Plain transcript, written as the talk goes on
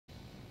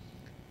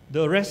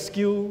The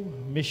rescue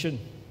mission.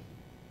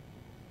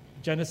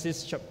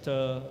 Genesis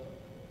chapter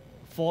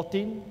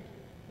 14,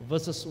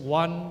 verses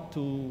 1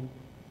 to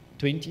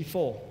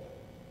 24.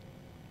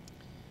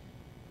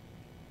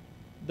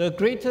 The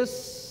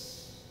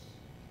greatest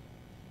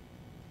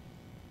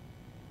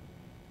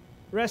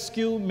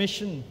rescue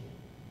mission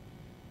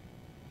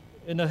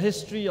in the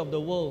history of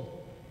the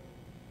world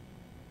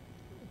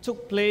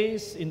took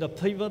place in the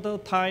pivotal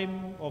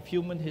time of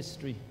human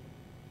history.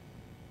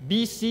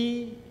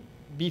 BC,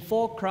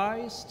 before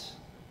Christ,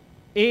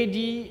 AD,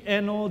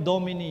 Anno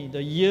Domini,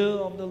 the year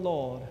of the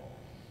Lord,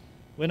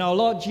 when our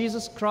Lord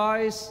Jesus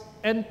Christ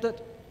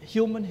entered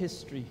human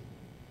history,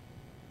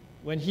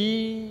 when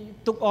He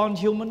took on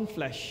human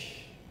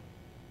flesh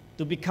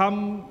to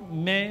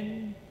become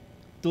man,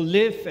 to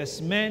live as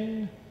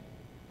man,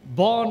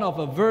 born of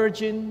a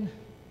virgin.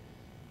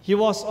 He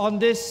was on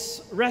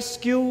this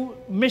rescue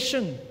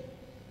mission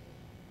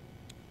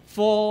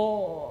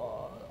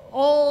for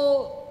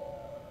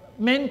all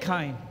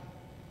mankind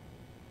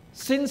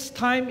since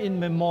time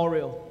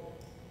immemorial.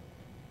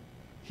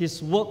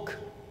 His work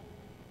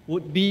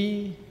would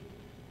be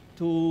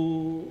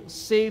to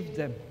save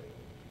them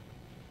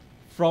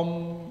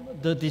from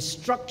the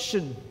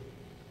destruction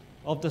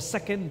of the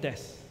second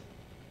death.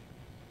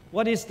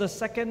 What is the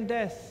second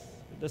death?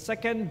 The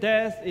second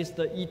death is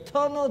the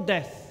eternal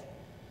death.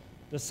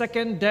 The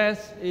second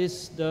death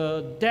is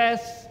the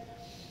death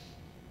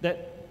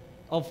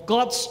of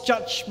God's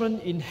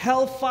judgment in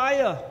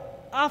hellfire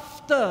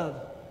after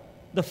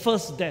the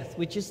first death,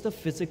 which is the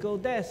physical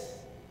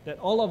death that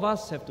all of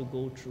us have to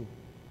go through.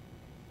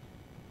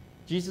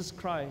 Jesus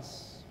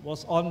Christ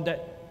was on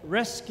that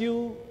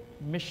rescue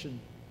mission.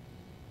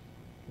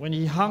 When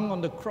He hung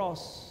on the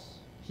cross,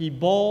 He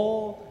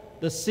bore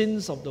the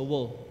sins of the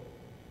world.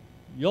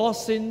 Your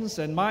sins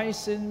and my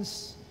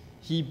sins,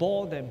 He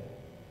bore them.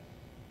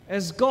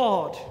 As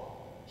God,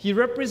 He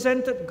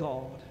represented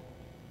God.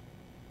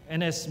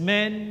 And as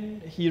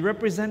man, He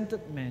represented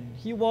man.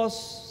 He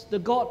was the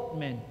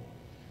God-man.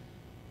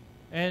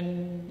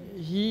 And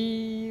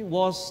He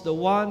was the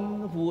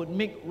one who would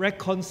make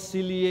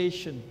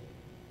reconciliation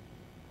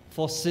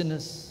for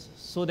sinners,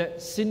 so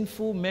that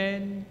sinful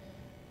man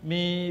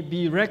may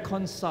be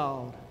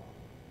reconciled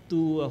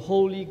to a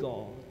holy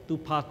God, to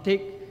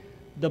partake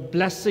the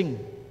blessing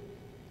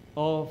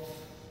of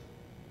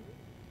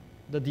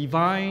the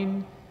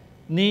divine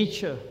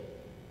nature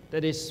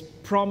that is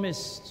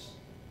promised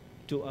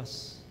to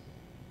us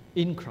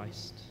in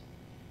Christ.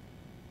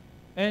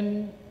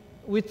 And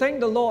we thank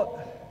the Lord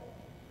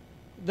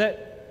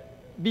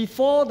that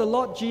before the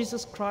Lord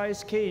Jesus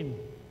Christ came,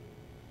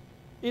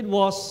 it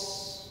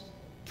was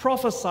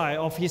prophesied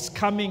of His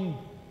coming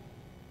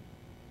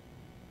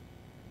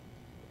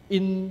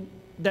in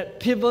that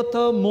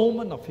pivotal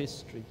moment of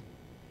history.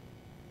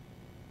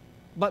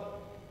 But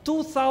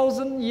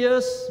 2,000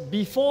 years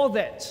before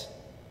that,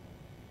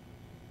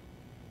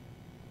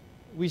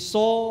 we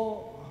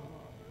saw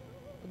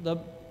the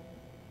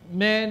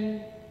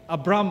man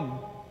Abram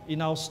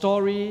in our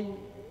story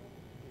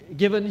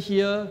given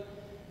here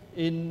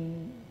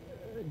in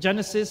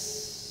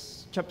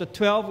Genesis chapter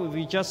 12, where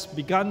we just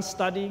begun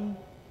studying,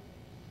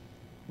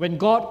 when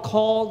God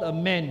called a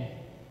man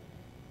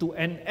to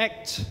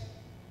enact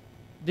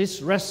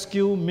this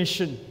rescue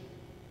mission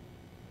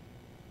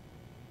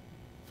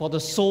for the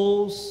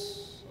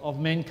souls of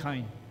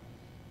mankind.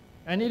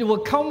 And it will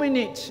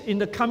culminate in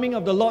the coming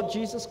of the Lord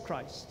Jesus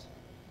Christ.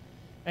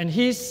 And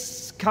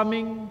His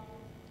coming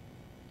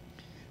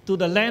to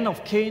the land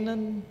of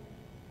Canaan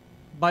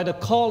by the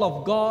call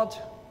of God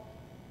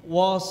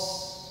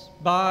was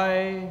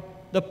by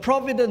the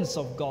providence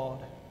of God,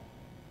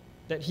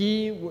 that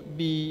He would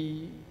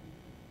be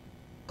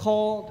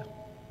called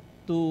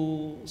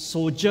to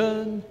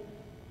sojourn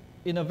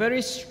in a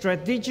very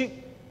strategic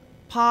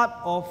part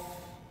of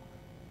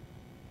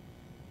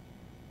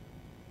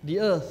the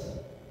earth,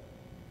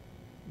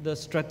 the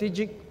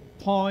strategic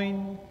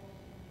point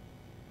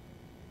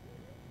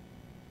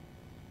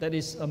that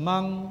is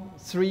among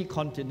three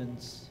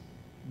continents: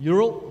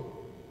 Europe,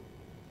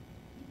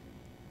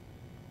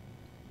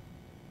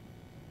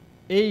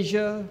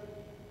 Asia,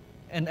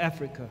 and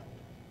Africa.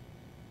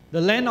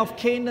 The land of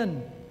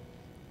Canaan,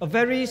 a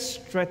very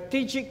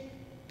strategic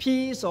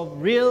piece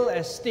of real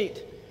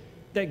estate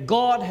that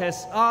God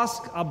has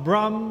asked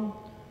Abram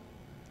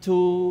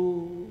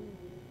to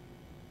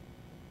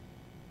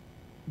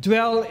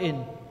dwell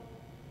in.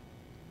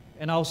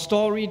 And our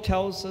story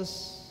tells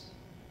us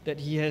that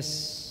he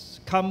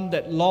has come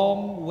that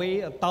long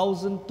way,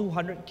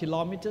 1,200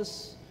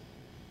 kilometers,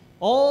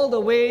 all the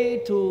way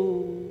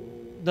to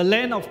the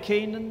land of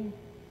Canaan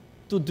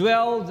to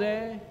dwell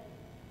there.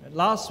 And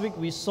last week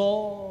we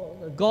saw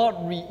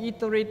God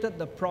reiterated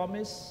the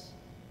promise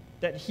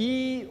that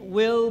He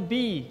will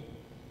be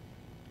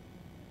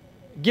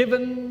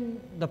given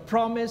the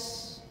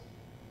promise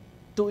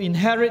to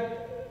inherit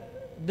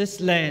this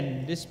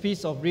land, this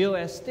piece of real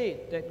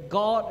estate that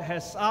God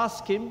has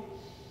asked him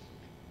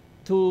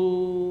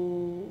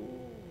to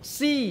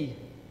see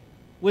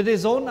with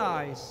his own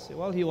eyes.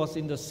 Well, he was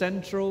in the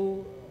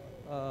central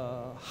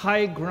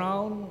high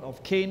ground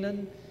of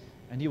Canaan,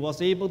 and he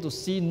was able to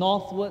see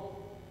northward,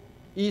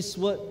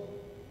 eastward,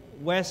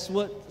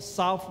 westward,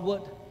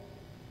 southward.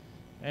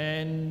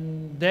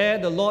 And there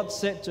the Lord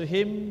said to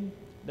him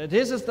that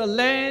this is the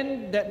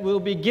land that will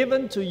be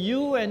given to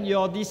you and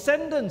your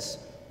descendants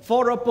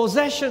for a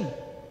possession.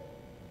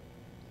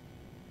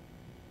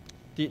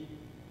 Did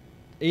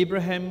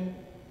Abraham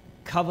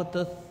covet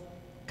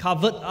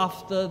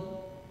after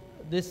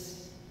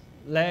this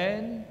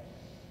land?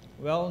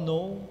 Well,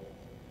 no.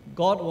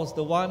 God was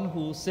the one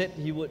who said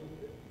he would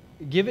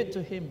give it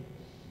to him.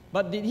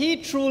 But did he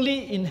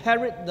truly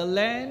inherit the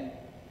land?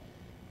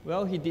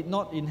 Well, he did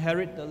not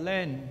inherit the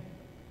land.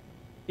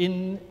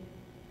 In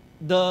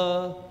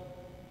the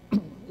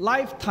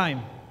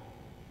lifetime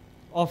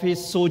of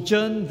his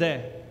sojourn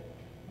there,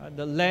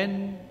 the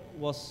land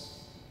was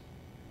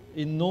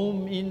in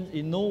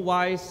no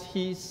wise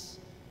his,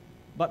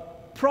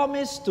 but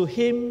promised to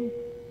him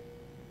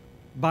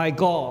by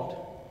God,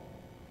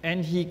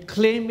 and he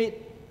claimed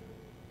it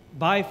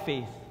by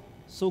faith.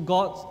 So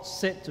God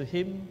said to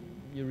him,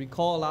 you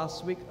recall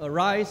last week,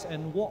 arise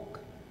and walk.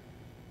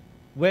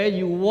 Where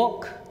you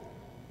walk,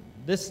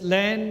 this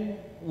land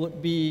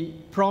would be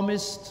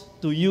promised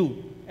to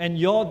you and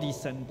your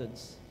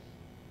descendants.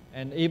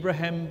 And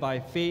Abraham, by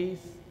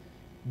faith,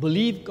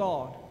 believed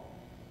God,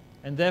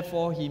 and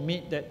therefore he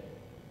made that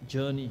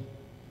journey.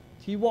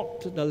 He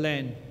walked the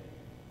land,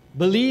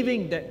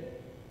 believing that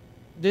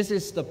this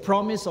is the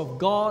promise of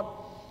God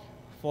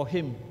for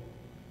him.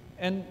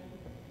 And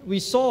we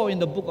saw in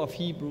the book of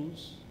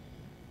Hebrews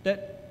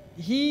that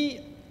he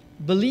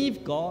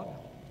believed God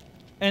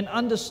and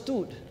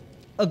understood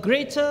a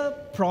greater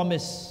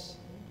promise.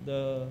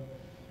 The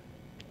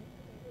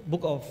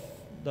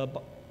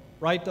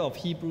writer of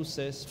Hebrews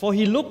says, for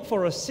he looked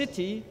for a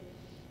city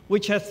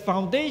which hath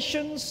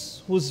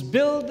foundations, whose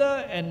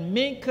builder and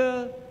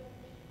maker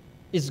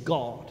is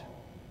God.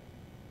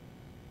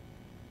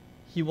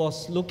 He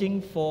was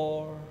looking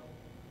for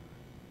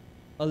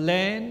a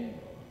land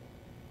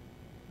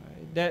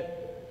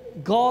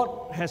that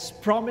God has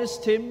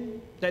promised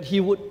him that he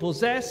would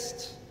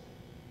possess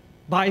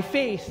by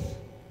faith.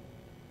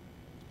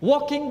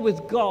 Walking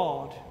with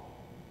God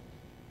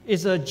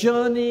is a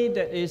journey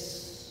that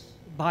is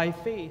by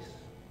faith,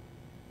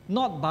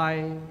 not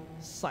by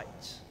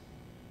sight.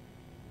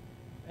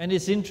 And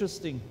it's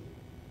interesting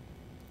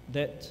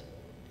that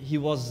he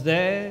was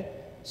there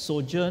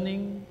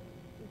sojourning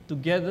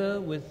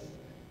together with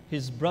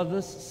his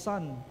brother's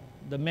son,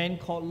 the man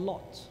called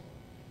Lot.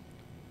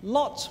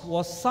 Lot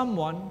was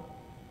someone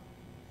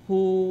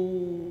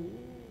who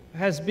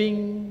has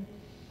been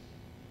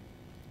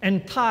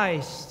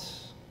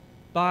enticed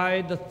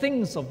by the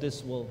things of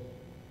this world.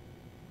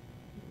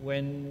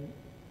 When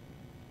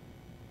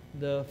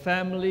the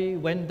family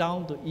went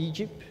down to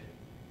Egypt,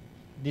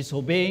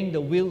 disobeying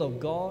the will of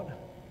God,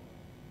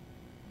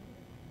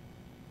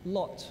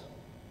 Lot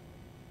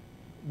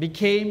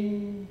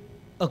became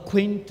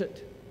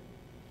acquainted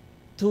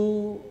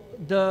to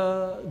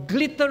the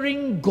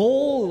glittering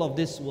gold of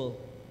this world.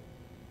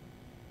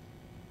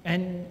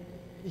 And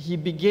he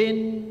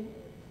began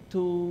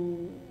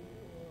to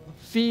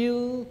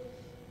feel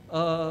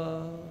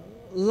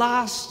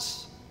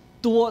lust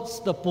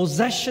towards the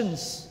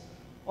possessions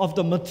of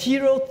the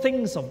material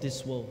things of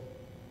this world.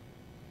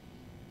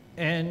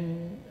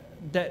 And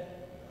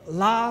that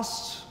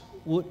lust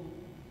would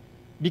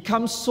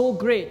become so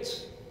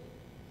great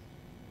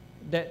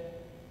that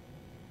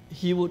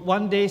he would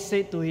one day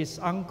say to his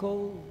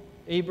uncle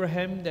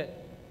Abraham that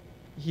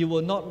he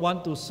will not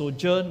want to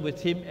sojourn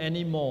with him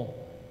anymore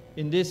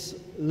in this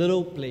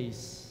little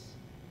place.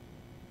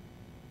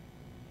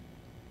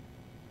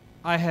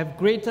 I have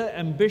greater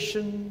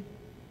ambition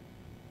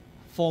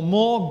for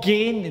more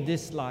gain in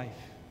this life.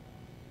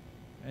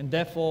 And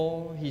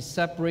therefore, he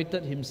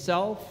separated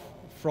himself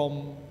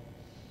from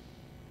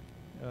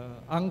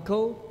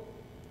uncle,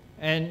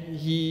 and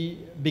he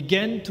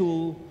began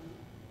to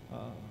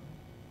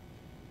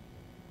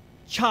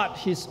chart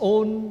his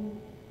own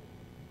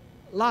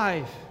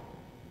life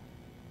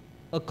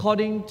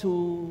according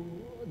to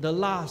the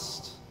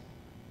lust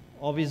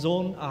of his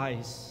own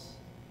eyes.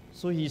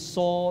 So he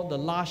saw the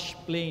lush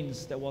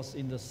plains that was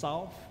in the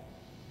south,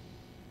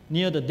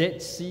 near the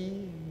Dead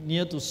Sea,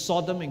 near to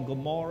Sodom and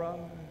Gomorrah.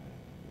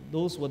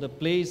 Those were the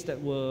places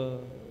that were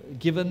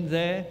given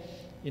there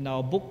in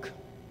our book.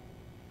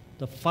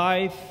 The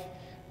 5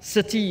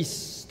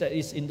 cities that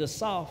is in the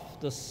south,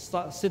 the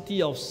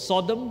city of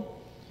Sodom,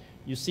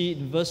 you see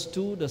in verse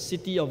 2, the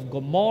city of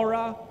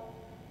Gomorrah,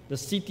 the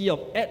city of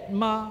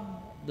Admah,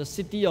 the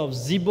city of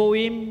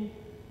Zeboim,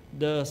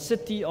 the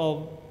city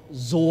of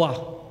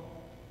Zoar.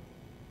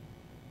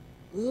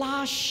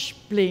 Lush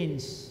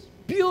plains,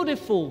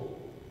 beautiful,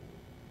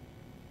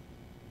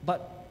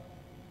 but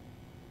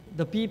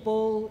the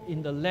people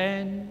in the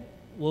land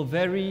were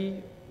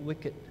very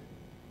wicked.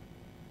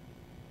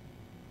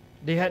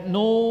 They had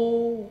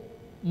no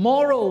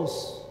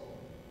morals.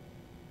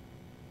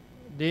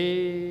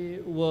 They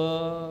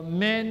were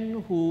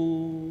men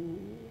who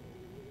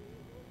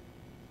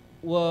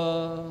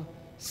were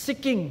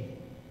seeking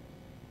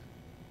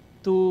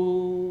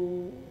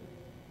to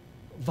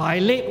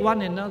violate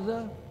one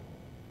another,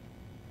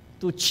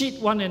 to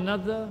cheat one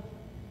another,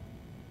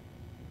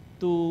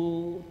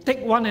 to take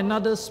one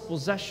another's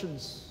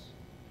possessions.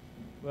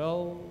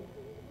 Well,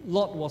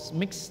 Lot was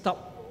mixed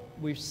up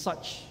with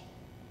such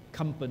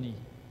company.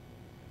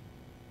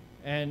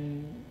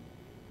 And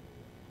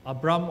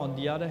Abram, on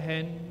the other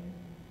hand,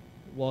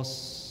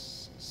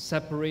 was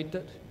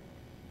separated.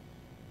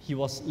 He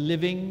was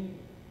living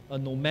a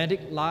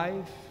nomadic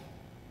life,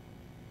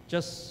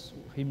 just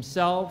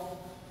himself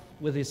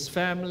with his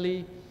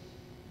family,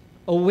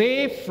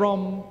 away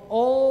from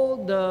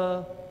all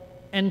the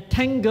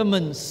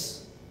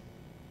entanglements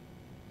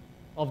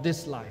of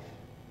this life.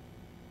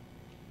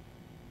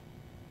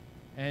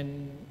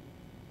 And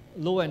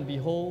lo and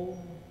behold,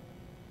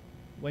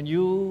 when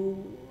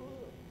you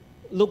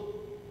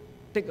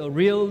take a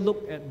real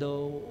look at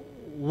the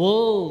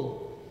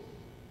world,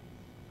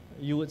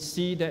 you would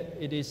see that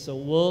it is a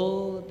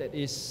world that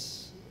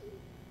is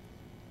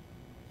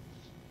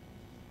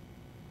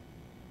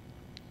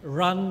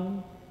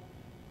run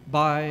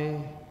by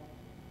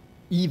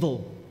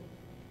evil,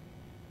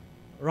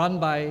 run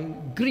by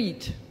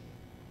greed,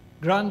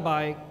 run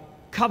by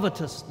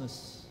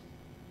covetousness.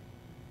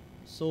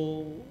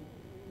 So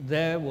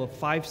there were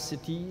 5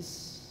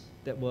 cities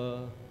that were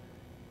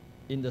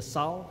in the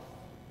south.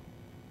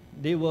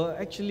 They were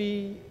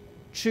actually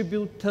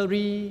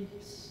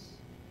tributaries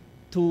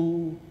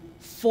to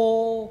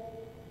 4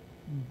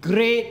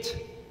 great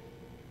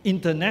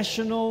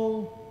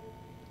international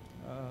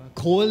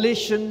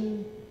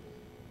coalition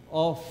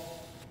of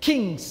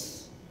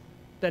kings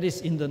that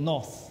is in the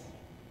north.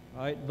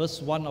 Right?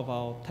 Verse 1 of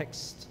our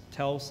text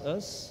tells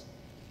us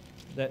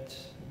that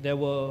there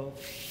were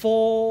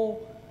 4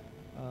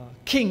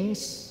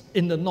 kings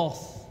in the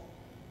north.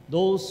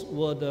 Those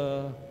were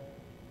the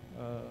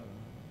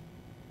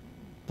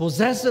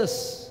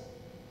possessors,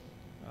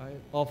 right,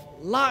 of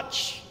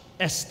large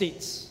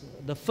estates.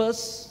 The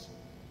first,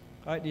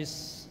 right,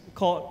 is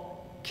called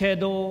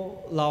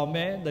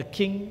Kedorlaomer, the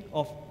king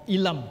of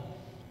Elam.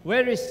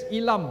 Where is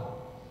Elam?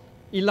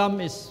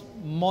 Elam is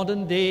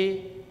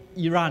modern-day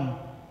Iran,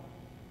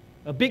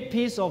 a big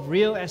piece of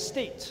real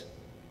estate.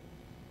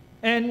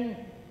 And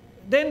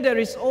then there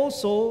is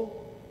also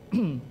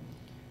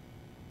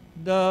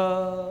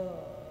the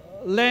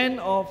land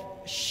of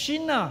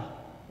Shinar,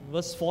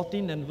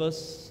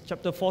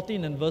 chapter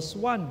 14 and verse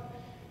 1.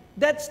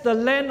 That's the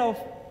land of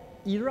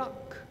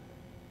Iraq.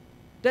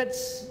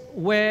 That's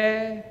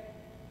where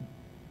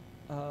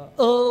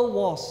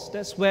was.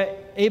 That's where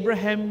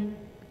Abraham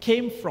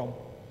came from.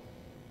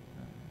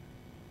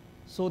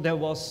 So there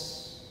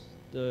was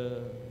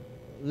the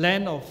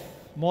land of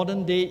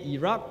modern-day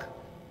Iraq,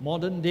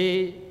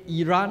 modern-day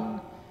Iran,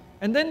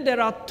 and then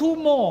there are 2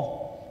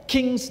 more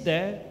kings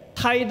there: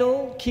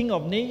 Tidal, king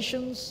of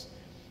nations,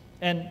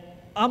 and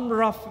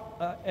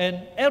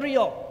and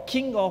Arioch,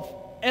 king of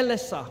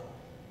Elasa.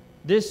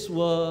 These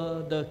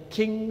were the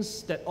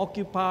kings that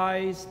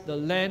occupies the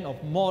land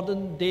of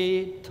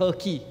modern-day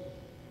Turkey.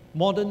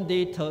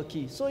 Modern-day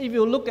Turkey. So if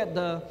you look at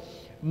the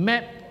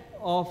map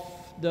of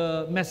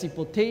the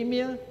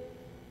Mesopotamia,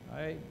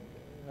 right,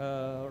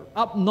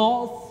 up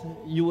north,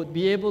 you would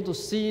be able to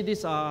see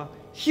these are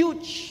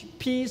huge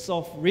piece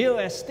of real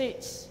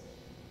estates.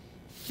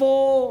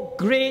 4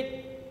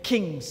 great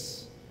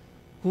kings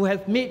who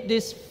have made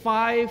these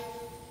 5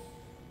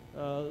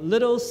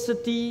 little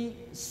city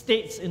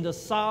states in the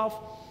south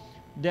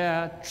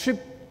their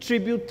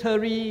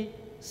tributary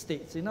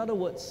states. In other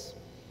words,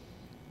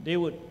 they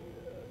would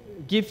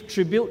give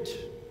tribute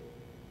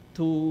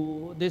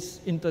to this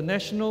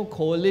international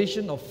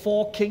coalition of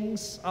 4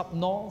 kings up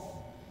north.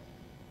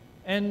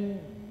 And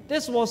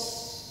this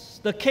was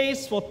the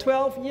case for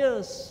 12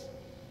 years.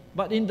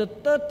 But in the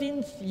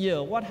 13th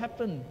year, what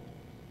happened?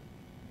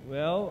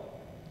 Well,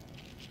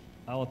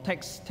 our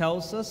text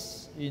tells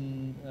us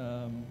in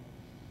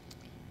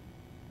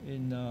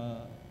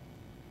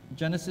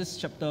Genesis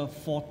chapter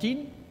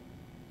 14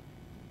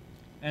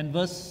 and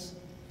verse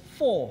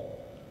 4.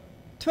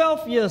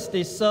 12 years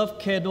they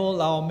served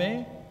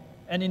Kedorlaomer,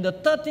 and in the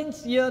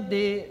 13th year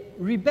they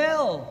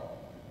rebelled.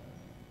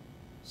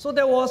 So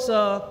there was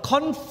a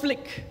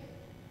conflict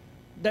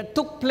that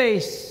took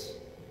place.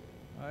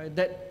 Right?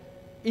 That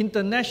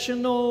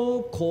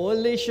international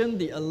coalition,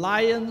 the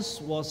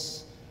alliance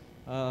was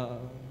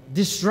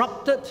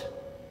disrupted,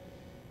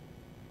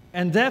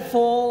 and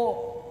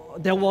therefore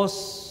there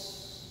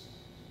was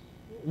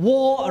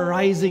war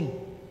arising,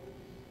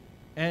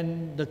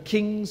 and the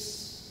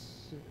kings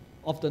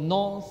of the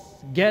north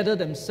gather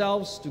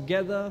themselves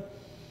together,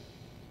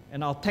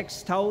 and our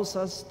text tells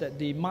us that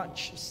they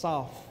march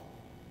south,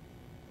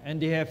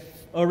 and they have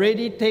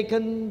already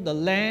taken the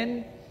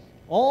land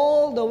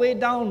all the way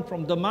down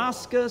from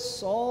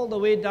Damascus all the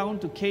way down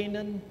to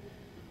Canaan,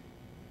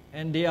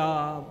 and they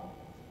are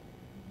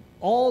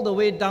all the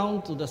way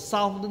down to the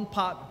southern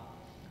part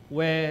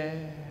where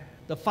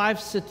the 5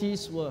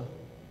 cities were,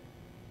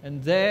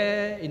 and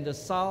there in the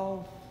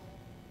south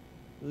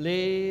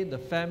lay the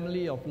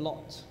family of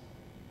Lot.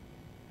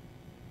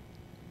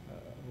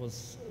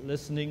 was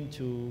listening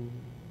to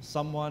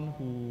someone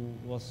who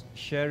was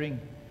sharing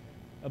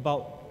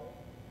about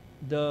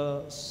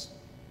the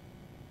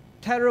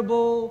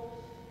terrible,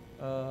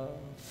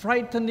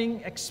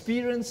 frightening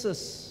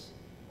experiences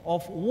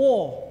of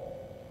war.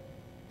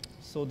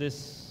 So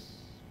this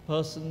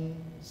person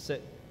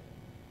said,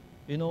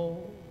 you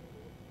know,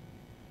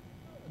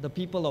 the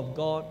people of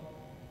God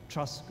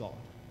trust God.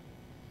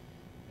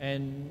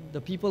 And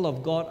the people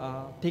of God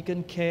are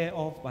taken care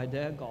of by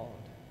their God.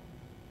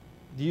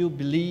 Do you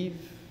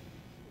believe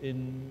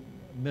in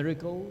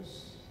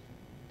miracles?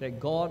 That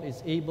God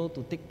is able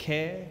to take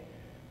care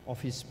of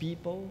His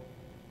people?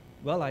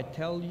 Well, I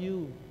tell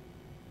you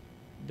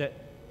that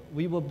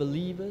we were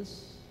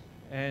believers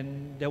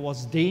and there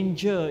was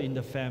danger in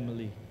the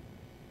family.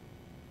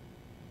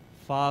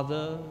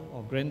 Father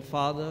or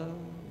grandfather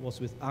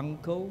was with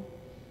uncle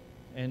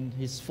and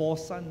his 4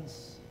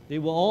 sons. They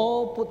were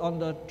all put on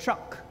the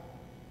truck,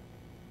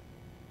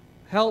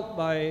 held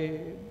by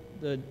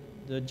the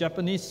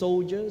Japanese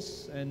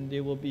soldiers, and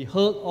they will be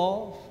hurled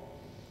off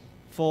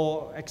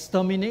for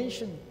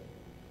extermination.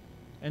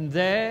 And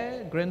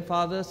there,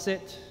 grandfather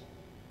said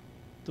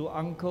to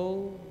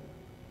uncle,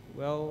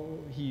 well,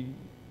 he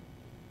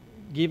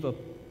gave a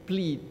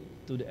plea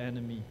to the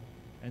enemy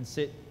and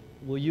said,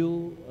 will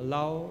you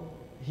allow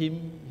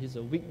him, he's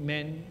a weak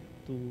man,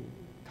 to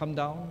come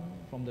down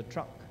from the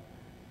truck?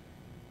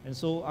 And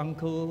so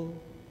uncle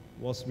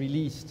was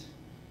released.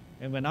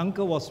 And when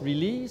uncle was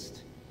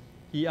released,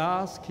 he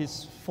asked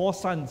his 4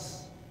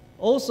 sons,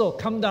 also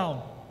come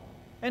down.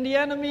 And the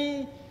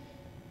enemy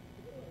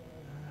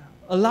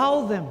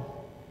allowed them.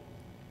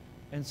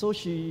 And so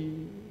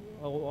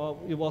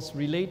it was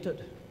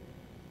related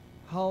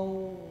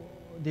how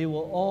they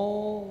were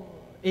all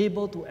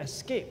able to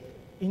escape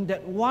in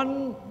that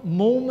one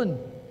moment.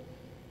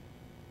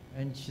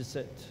 And she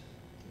said,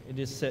 it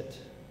is said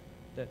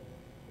that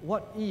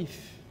what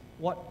if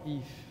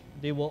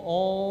they were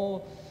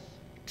all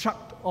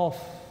trucked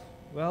off?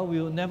 Well,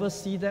 we will never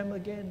see them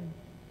again.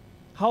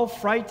 How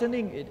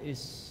frightening it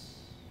is.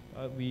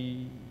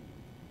 We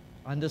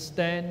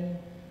understand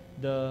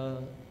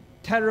the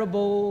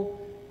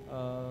terrible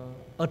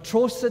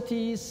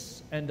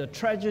atrocities and the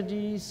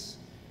tragedies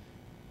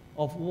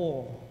of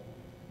war.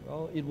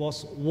 Well, it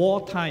was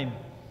wartime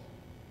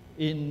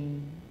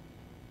in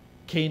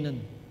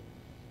Canaan,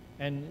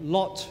 and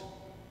Lot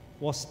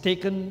was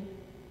taken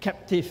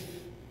captive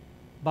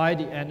by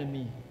the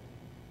enemy.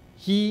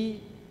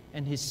 He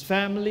and his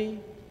family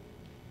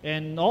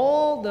and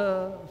all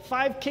the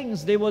 5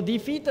 kings, they were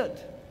defeated.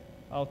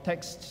 Our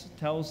text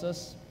tells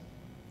us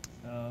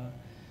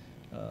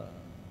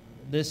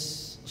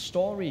this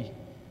story,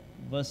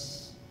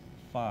 verse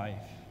 5.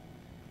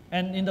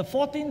 And in the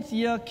 14th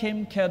year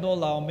came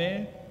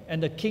Chedorlaomer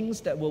and the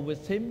kings that were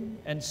with him,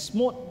 and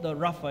smote the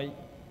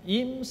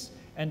Rephaims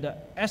and the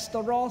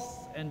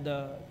Ashtaroth and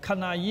the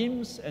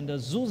Canaims and the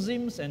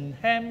Zuzims and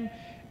Ham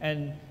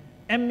and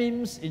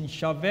Emims in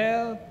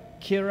Shavel,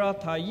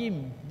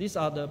 Kiriathaim. These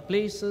are the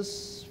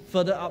places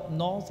further up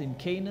north in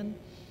Canaan.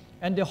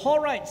 And the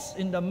Horites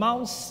in the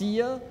Mount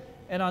Seir,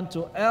 and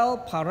unto El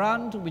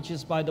Paran, which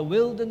is by the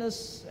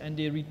wilderness. And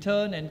they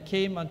returned and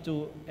came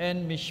unto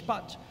En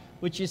Mishpat,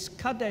 which is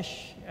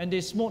Kadesh. And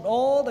they smote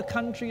all the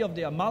country of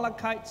the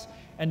Amalekites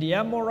and the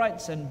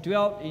Amorites, and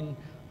dwelt in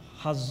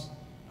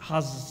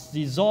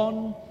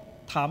Hazizon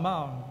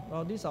Tamar.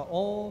 Well, these are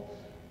all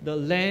the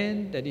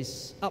land that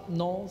is up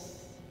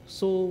north.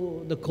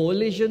 So the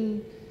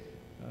coalition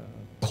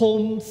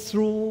combed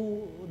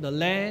through the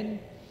land,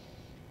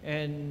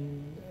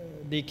 and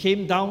they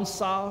came down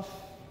south.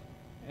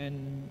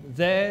 And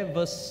there,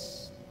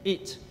 verse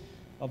 8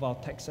 of our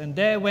text, and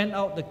there went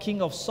out the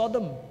king of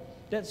Sodom.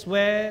 That's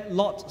where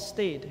Lot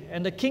stayed.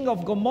 And the king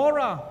of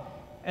Gomorrah,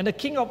 and the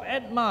king of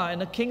Admah,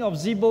 and the king of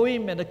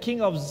Zeboim, and the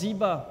king of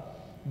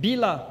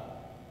Bela,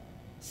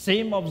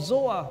 same of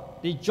Zoar.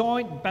 They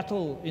joined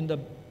battle in the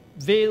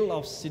vale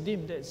of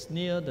Siddim, that's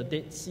near the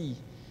Dead Sea.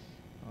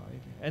 Right.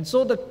 And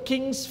so the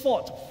kings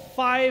fought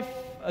 5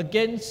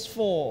 against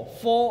 4,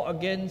 4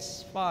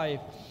 against 5.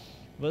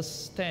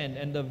 Verse 10,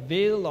 and the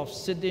vale of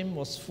Siddim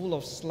was full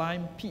of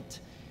slime pit.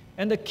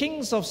 And the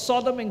kings of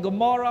Sodom and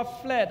Gomorrah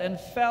fled and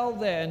fell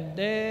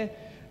there,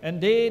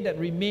 and they that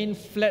remained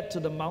fled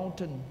to the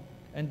mountain.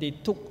 And they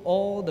took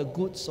all the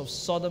goods of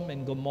Sodom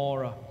and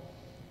Gomorrah,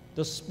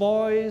 the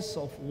spoils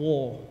of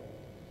war.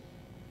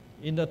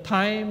 In the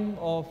time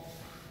of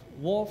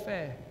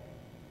warfare,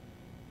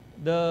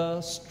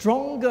 the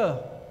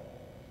stronger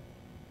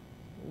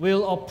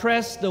will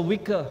oppress the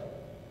weaker.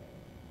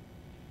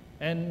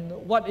 And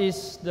what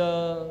is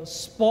the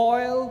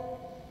spoil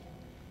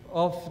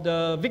of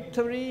the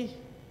victory?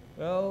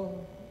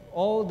 Well,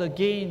 all the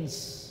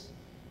gains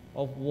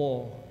of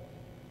war.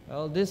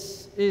 Well,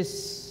 this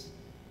is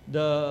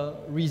the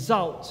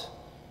result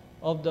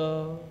of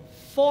the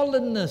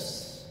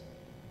fallenness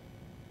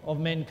of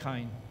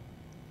mankind,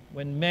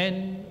 when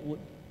men would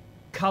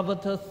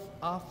coveteth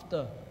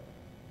after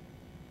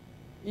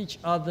each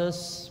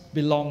other's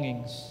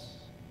belongings.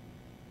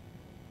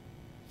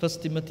 1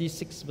 Timothy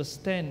 6 verse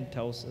 10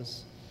 tells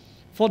us,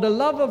 For the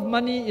love of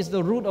money is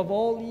the root of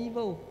all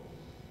evil,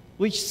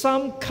 which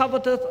some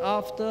coveteth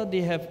after.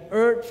 They have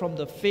erred from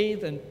the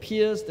faith and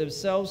pierced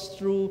themselves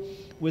through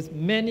with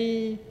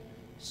many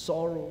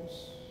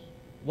sorrows.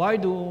 Why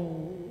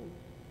do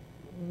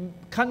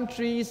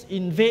countries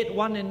invade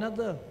one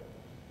another?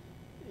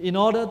 In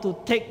order to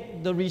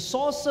take the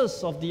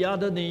resources of the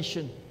other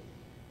nation,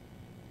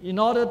 in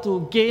order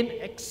to gain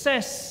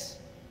access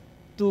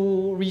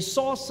to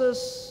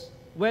resources,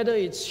 whether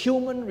it's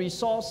human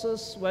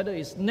resources, whether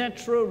it's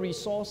natural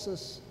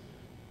resources.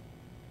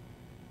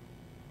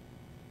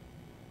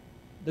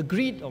 The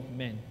greed of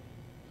men.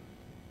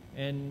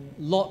 And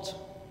Lot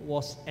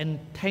was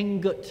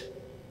entangled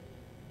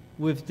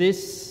with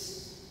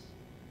this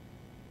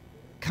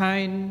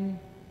kind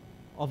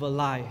of a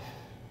life.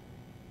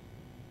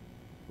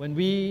 When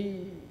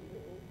we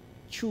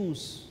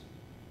choose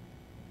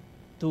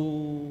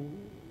to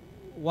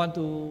want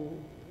to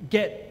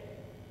get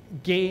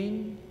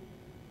gain,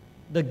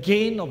 the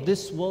gain of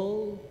this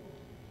world,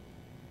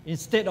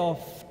 instead of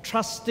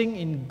trusting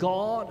in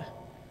God,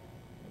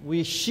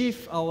 we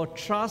shift our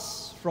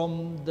trust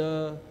from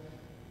the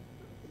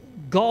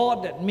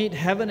God that made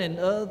heaven and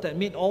earth, that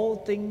made all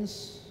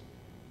things,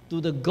 to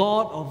the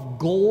God of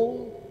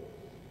gold.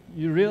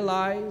 You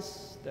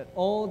realize that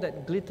all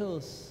that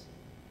glitters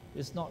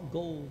is not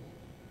gold.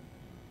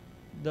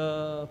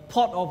 The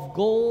pot of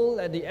gold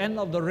at the end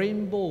of the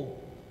rainbow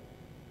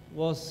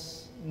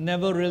was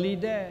never really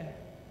there.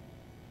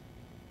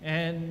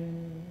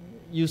 And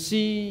you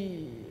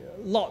see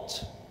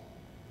Lot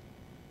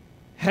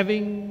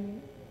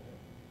having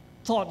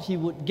thought he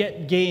would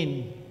get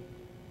gain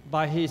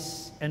by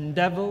his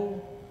endeavor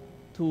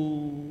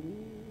to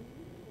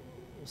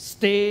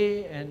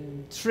stay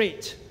and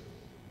trade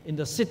in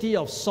the city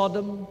of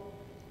Sodom,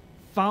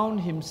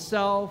 found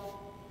himself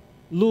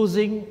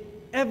losing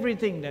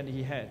everything that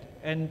he had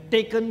and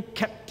taken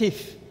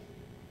captive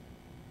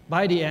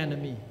by the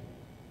enemy.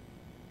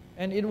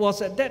 And it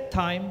was at that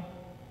time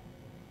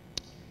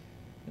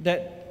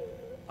that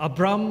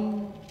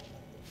Abram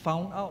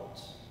found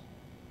out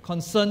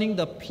concerning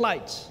the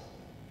plight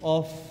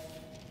of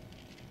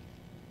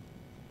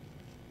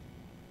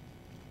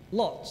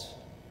Lot.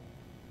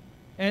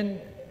 And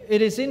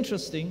it is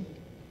interesting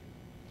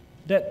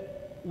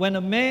that when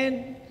a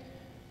man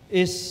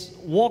is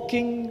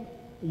walking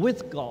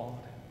with God,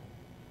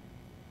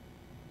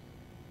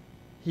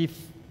 he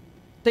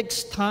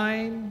takes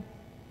time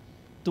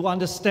to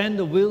understand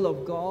the will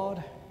of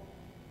God,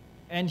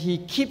 and he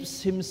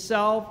keeps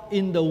himself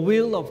in the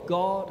will of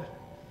God,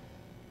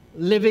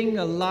 living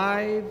a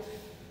life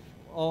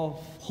of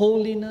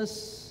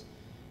holiness,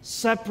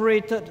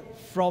 separated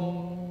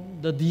from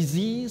the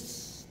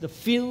disease, the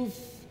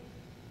filth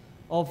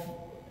of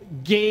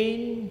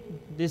gain,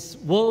 this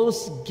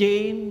world's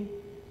gain.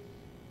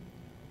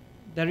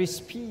 There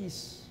is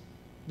peace.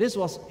 This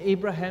was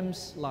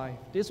Abraham's life.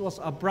 This was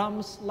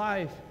Abram's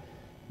life,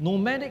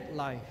 nomadic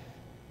life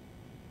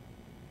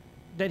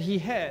that he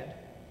had.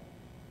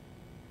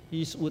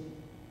 He would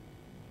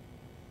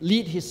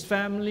lead his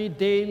family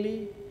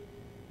daily,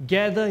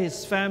 gather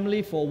his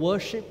family for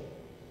worship,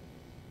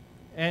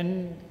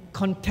 and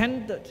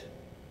contented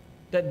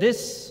that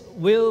this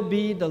will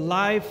be the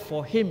life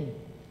for him,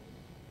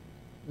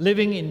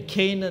 living in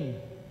Canaan,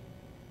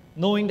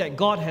 knowing that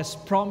God has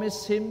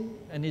promised him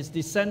and his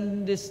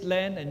descendants this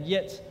land, and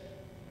yet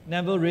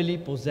never really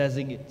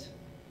possessing it.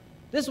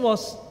 This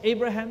was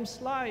Abraham's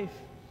life.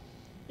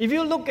 If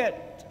you look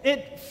at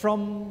it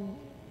from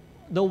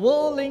the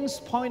worldling's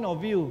point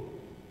of view,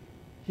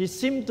 he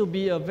seemed to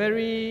be a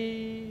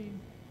very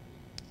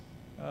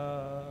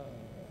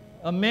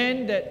a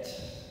man that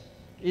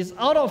is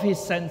out of his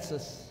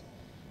senses,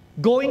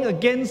 going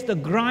against the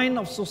grind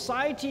of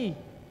society.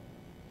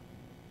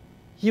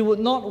 He would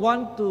not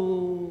want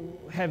to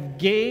have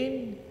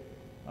gain.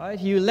 Right?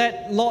 He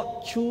let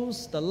Lot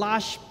choose the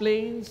large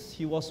plains.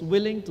 He was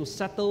willing to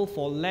settle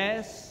for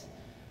less.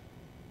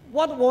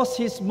 What was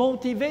his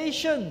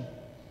motivation?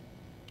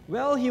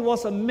 Well, he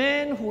was a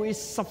man who is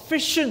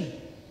sufficient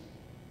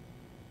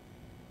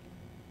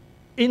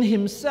in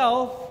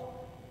himself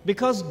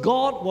because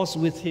God was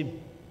with him.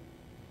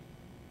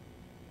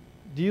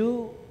 Do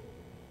you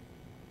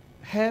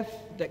have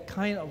that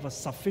kind of a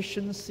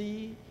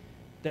sufficiency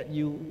that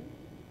you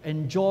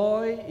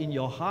enjoy in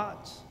your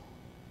heart?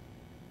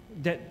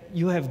 That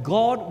you have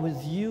God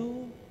with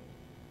you,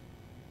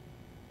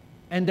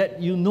 and that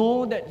you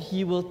know that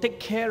He will take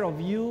care of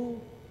you,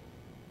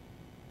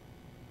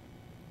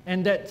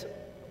 and that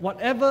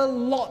whatever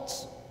lot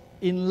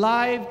in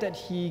life that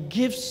He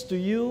gives to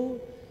you,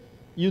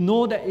 you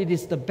know that it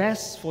is the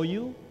best for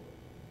you,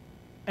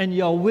 and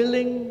you are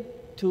willing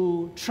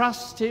to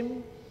trust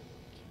Him,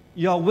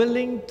 you are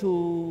willing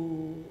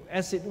to,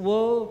 as it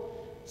were,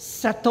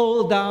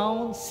 settle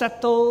down,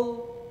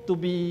 settle to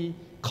be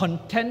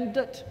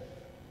contented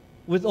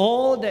with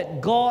all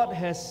that God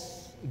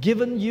has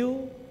given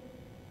you.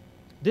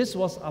 This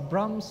was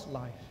Abram's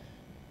life.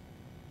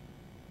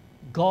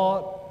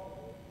 God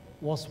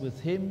was with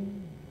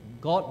him.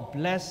 God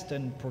blessed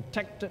and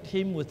protected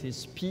him with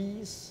His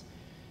peace.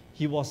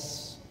 he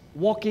was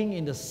walking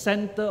in the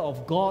center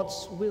of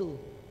God's will.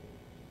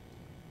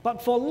 But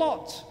for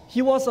Lot,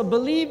 he was a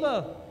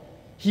believer.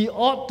 He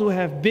ought to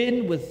have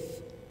been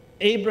with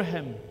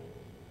Abraham,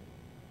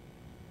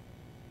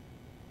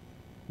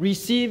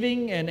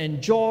 receiving and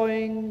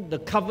enjoying the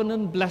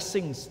covenant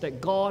blessings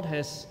that God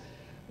has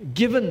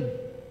given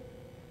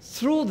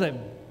through them.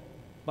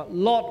 But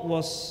Lot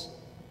was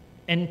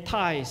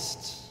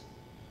enticed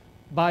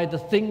by the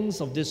things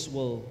of this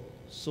world.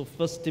 So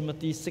 1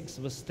 Timothy 6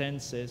 verse 10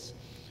 says,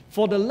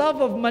 "For the love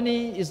of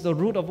money is the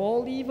root of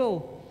all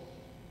evil,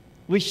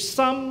 which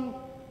some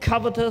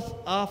coveteth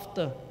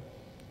after.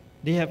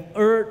 They have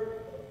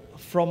erred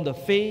from the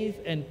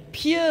faith and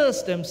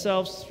pierced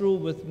themselves through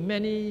with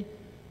many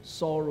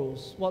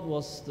sorrows." What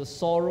was the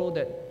sorrow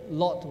that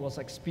Lot was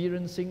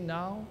experiencing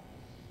now?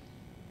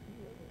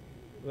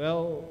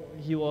 Well,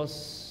 he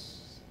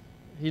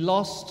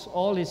lost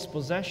all his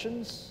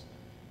possessions,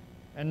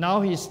 and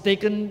now he is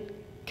taken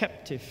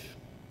captive.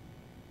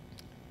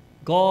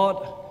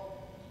 God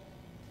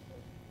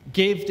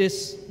gave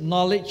this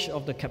knowledge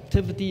of the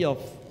captivity of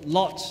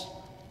Lot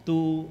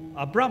to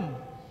Abram.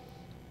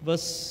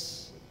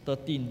 Verse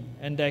 13,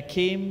 "And there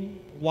came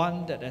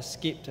one that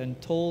escaped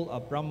and told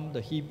Abram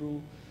the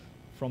Hebrew,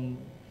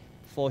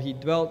 for he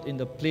dwelt in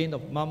the plain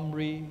of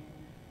Mamre,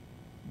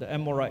 the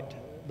Amorite,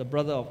 the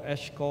brother of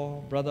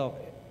Eshcol, brother of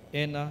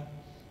Anah,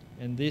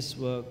 and these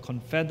were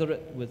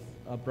confederate with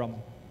Abram.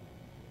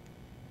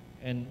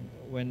 And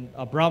when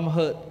Abram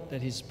heard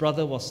that his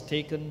brother was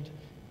taken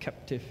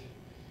captive,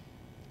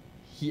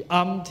 he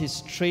armed his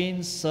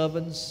trained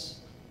servants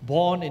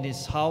born in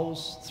his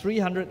house,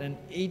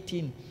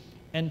 318,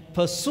 and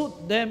pursued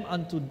them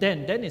unto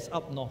Dan." Dan is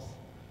up north.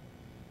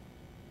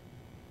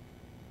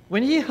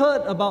 When he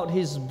heard about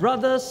his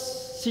brother's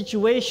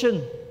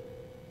situation,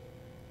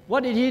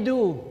 what did he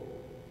do?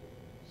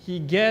 He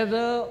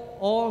gathered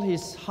all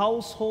his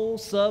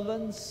household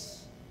servants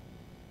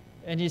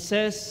and he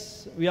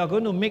says, "We are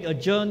going to make a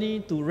journey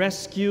to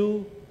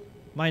rescue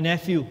my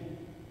nephew."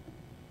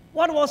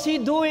 What was he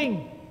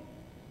doing?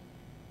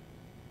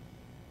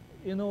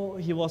 You know,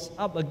 he was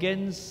up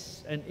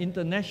against an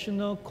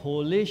international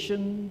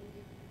coalition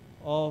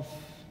of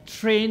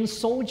trained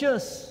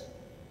soldiers,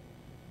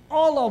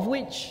 all of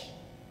which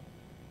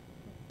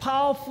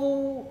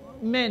powerful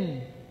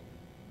men.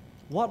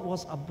 What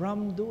was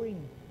Abram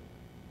doing?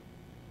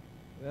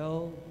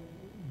 Well,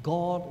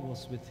 God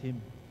was with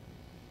him.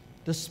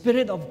 The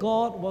Spirit of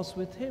God was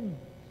with him.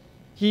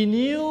 He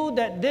knew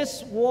that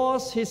this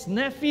was his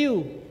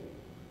nephew.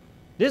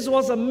 This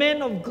was a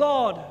man of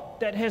God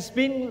that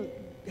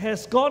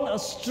has gone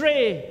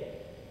astray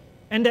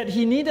and that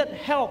he needed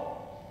help.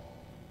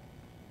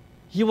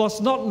 He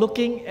was not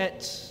looking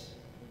at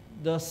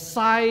the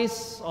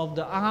size of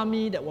the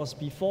army that was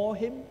before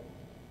him,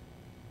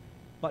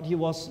 but he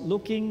was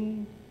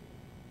looking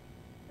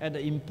at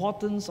the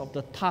importance of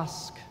the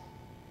task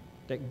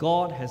that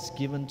God has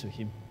given to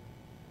him.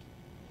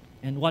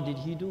 And what did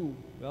he do?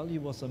 Well, he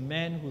was a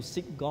man who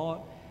sought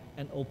God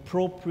and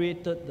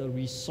appropriated the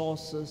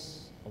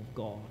resources of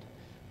God.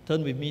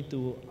 Turn with me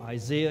to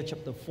Isaiah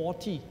chapter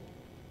 40,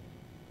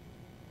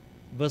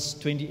 verse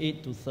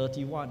 28 to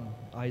 31.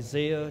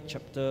 Isaiah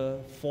chapter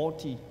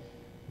 40,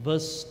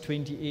 verse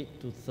 28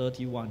 to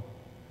 31.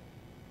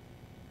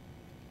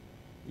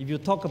 If you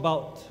talk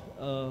about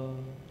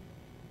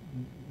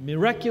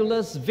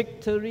miraculous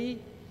victory,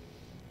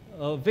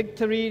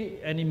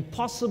 an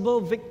impossible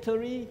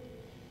victory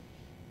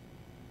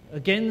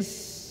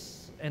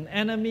against an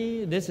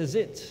enemy, this is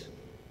it.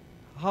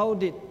 How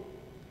did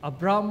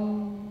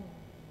Abram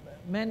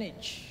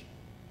manage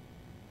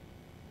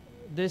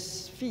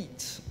this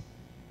feat?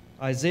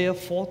 Isaiah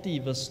 40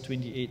 verse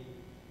 28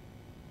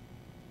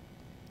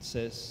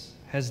 says,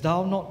 "Hast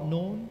thou not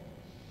known,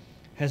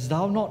 hast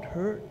thou not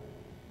heard,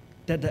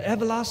 that the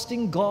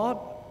everlasting God,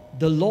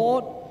 the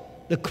Lord,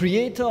 the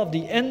creator of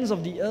the ends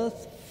of the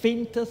earth,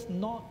 fainteth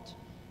not,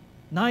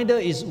 neither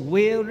is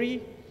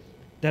weary.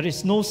 There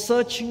is no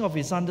searching of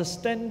his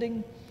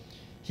understanding.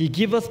 He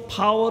giveth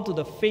power to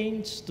the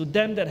faint, to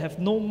them that have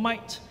no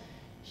might.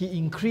 He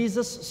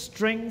increases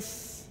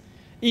strength.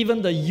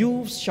 Even the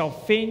youths shall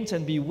faint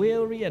and be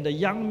weary, and the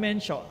young men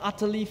shall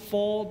utterly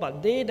fall.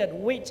 But they that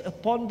wait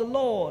upon the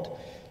Lord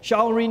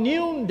shall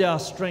renew their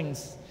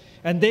strength.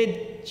 And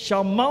they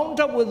shall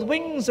mount up with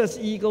wings as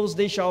eagles.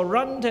 They shall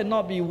run and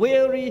not be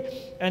weary,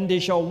 and they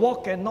shall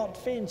walk and not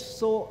faint."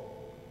 So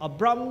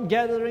Abram,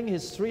 gathering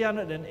his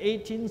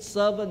 318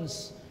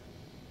 servants,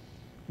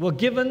 were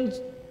given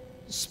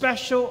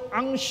special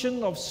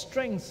unction of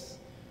strength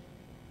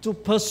to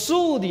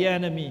pursue the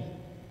enemy,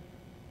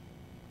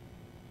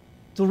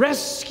 to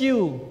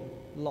rescue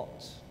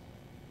Lot.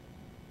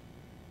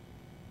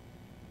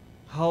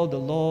 How the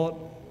Lord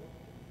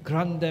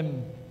grant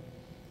them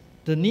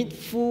the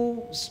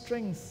needful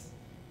strength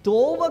to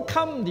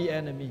overcome the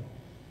enemy.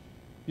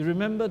 You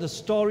remember the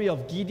story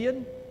of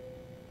Gideon?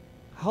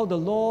 How the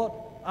Lord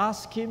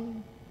asked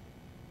him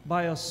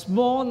by a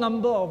small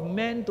number of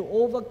men to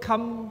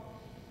overcome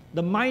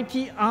the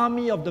mighty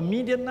army of the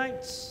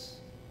Midianites.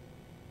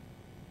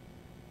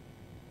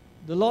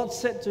 the Lord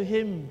said to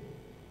him,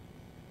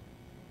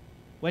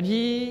 when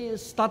he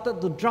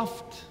started to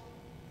draft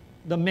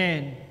the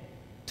men,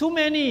 too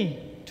many.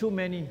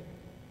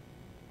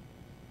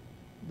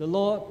 The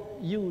Lord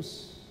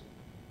used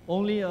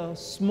only a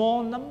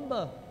small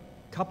number,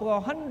 couple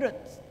of hundred,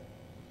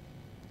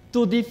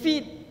 to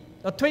defeat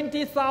a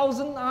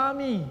 20,000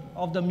 army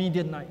of the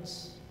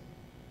Midianites.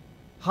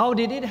 How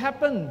did it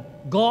happen?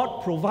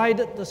 God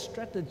provided the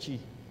strategy.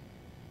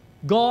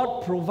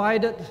 God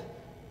provided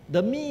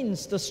the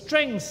means, the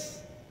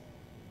strength.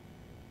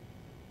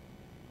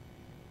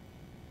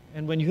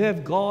 And when you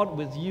have God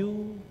with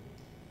you,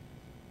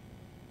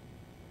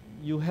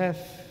 you have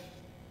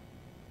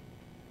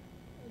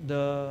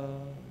the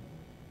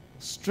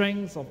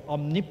strength of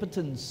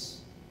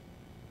omnipotence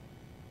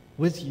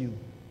with you.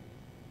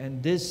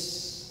 And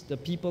this, the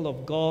people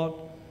of God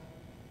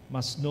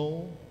must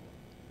know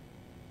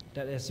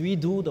that as we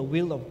do the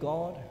will of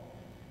God,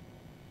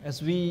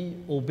 as we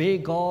obey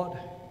God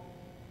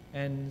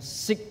and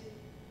seek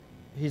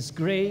His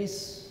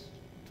grace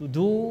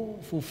to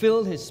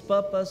fulfill His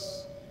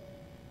purpose,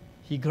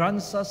 He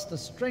grants us the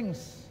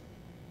strength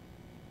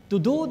to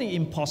do the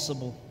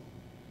impossible.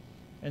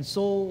 And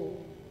so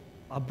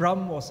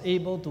Abram was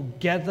able to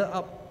gather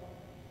up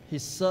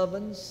his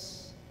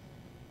servants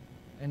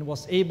and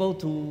was able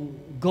to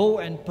go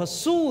and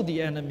pursue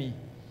the enemy.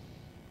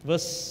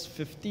 Verse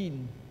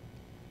 15.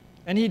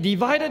 And he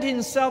divided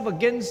himself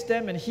against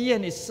them, and he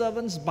and his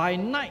servants by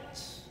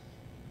night.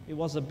 It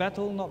was a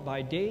battle not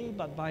by day,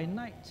 but by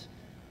night.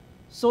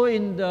 So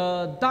in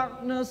the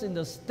darkness, in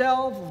the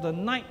stealth of the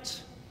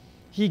night,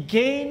 he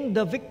gained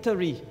the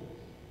victory.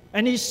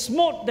 And he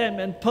smote them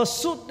and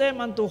pursued them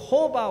unto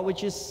Hobah,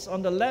 which is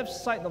on the left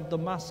side of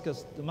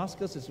Damascus.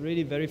 Damascus is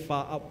really very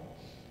far up,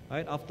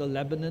 right? After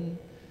Lebanon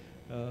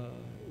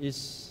is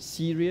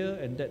Syria,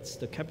 and that's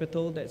the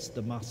capital, that's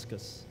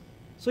Damascus.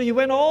 So he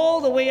went all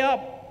the way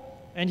up,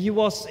 and he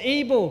was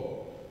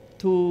able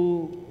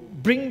to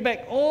bring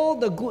back all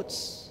the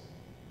goods.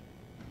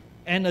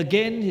 And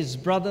again, his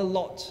brother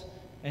Lot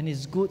and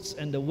his goods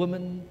and the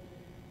women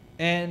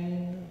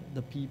and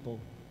the people.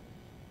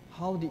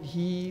 How did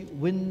he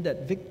win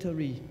that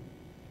victory?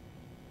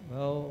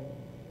 Well,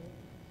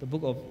 the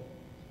book of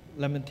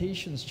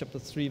Lamentations, chapter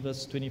 3,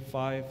 verse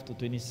 25 to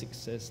 26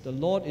 says, "The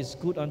Lord is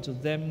good unto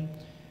them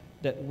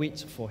that wait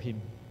for him.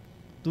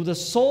 To the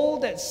soul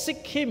that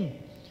seek him,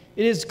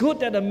 it is good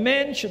that a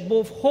man should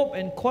both hope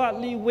and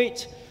quietly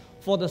wait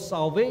for the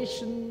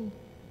salvation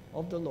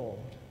of the Lord."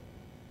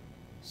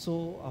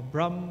 So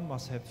Abram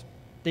must have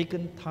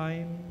taken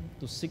time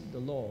to seek the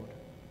Lord.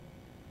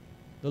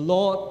 The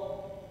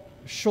Lord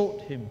showed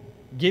him,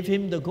 gave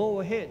him the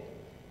go-ahead,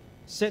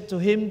 said to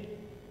him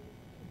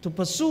to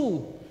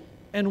pursue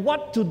and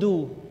what to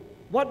do,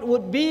 what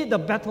would be the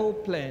battle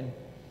plan.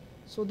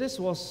 So this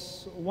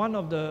was one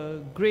of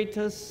the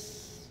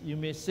greatest, you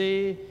may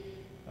say,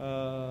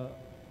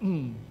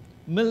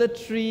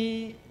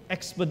 military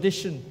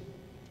expedition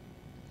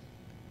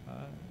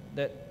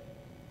that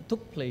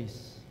took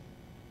place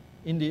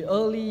in the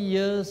early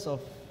years of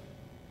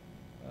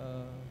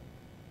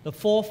the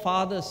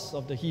forefathers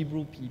of the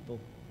Hebrew people.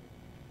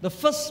 The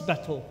first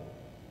battle,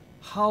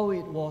 how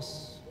it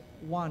was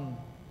won.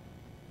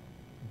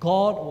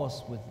 God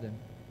was with them.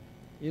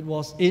 It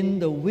was in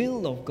the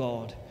will of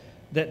God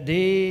that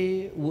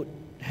they would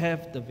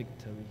have the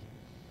victory.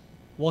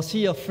 Was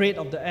he afraid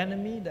of the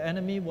enemy? The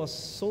enemy was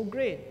so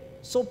great,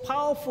 so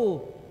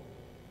powerful.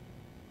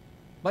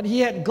 But he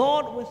had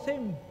God with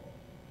him.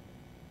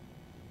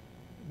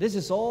 This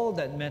is all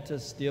that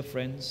matters, dear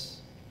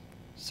friends.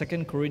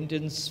 2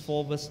 Corinthians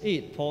 4 verse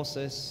 8, Paul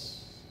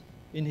says,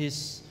 in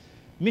his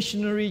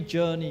missionary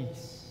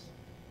journeys,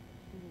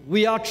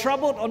 "We are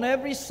troubled on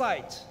every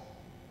side,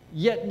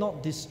 yet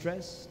not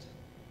distressed.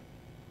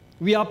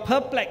 We are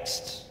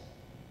perplexed,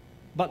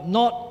 but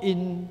not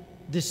in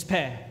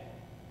despair."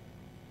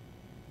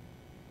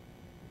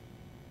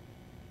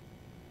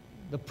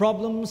 The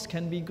problems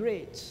can be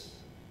great.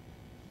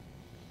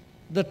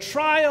 The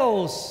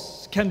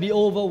trials can be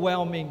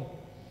overwhelming.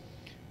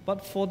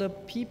 But for the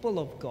people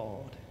of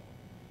God,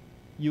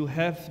 you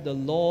have the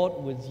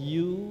Lord with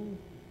you.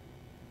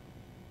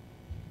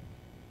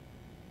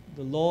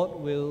 The Lord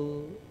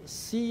will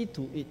see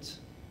to it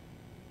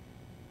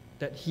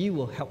that He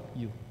will help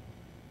you.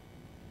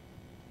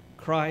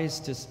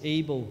 Christ is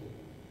able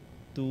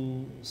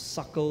to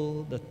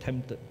succor the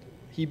tempted.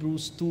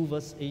 Hebrews 2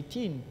 verse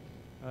 18.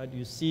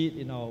 You see it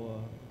in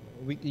our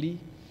weekly.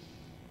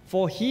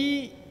 For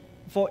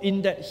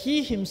in that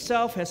He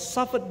Himself has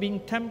suffered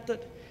being tempted,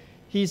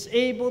 He is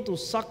able to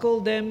succor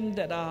them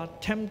that are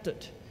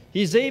tempted.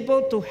 He is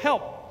able to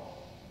help.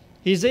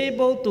 He is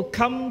able to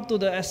come to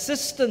the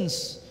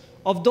assistance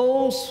of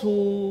those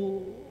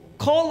who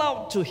call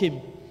out to Him.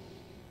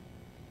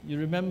 You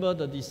remember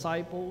the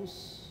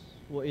disciples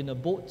were in a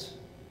boat.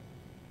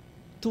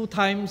 2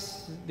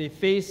 times they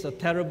faced a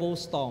terrible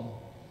storm.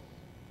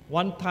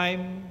 One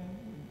time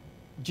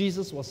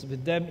Jesus was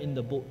with them in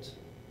the boat.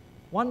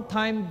 One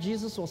time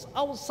Jesus was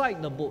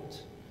outside the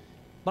boat.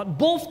 But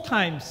both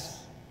times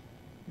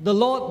the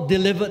Lord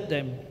delivered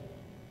them.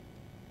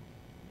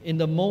 In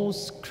the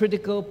most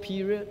critical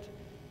period,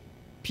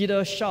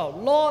 Peter shouted,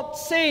 "Lord,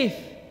 save!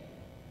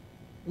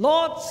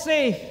 Lord,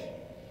 save!"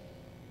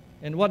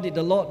 And what did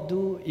the Lord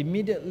do?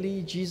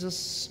 Immediately, Jesus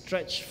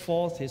stretched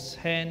forth his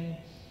hand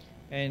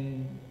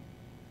and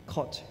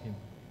caught him.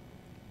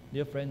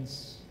 Dear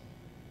friends,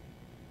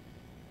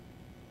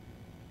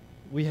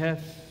 we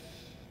have,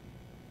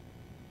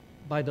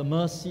 by the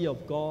mercy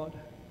of God,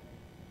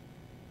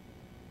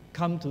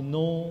 come to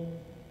know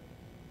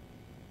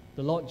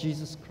the Lord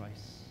Jesus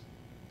Christ,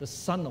 the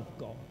Son of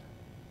God,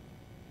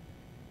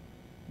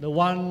 the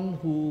one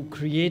who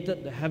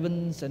created the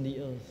heavens and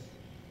the earth,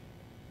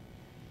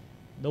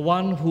 the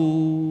one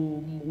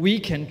whom we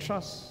can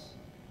trust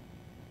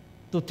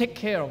to take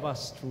care of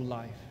us through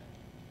life.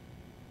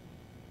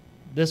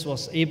 This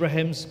was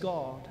Abraham's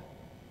God,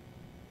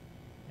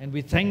 and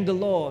we thank the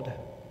Lord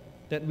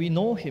that we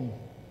know him.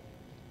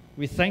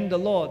 We thank the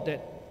Lord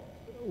that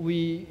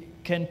we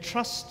can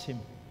trust him,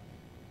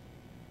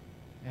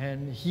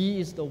 and he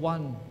is the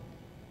one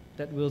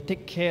that will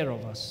take care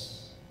of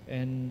us.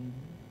 And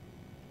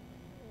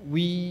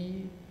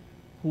we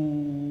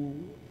who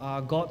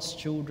are God's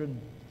children,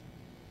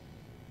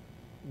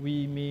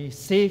 we may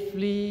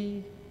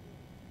safely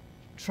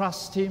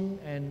trust him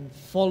and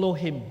follow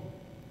him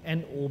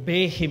and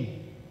obey him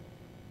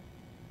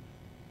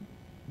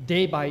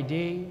day by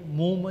day,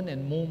 moment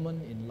and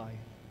moment in life.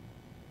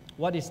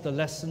 What is the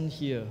lesson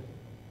here?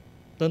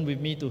 Turn with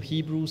me to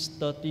Hebrews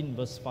 13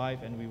 verse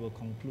 5 and we will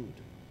conclude.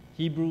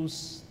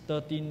 Hebrews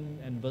 13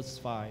 and verse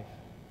 5.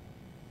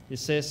 It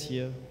says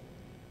here,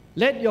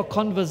 "Let your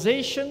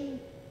conversation,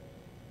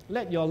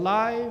 let your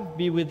life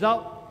be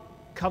without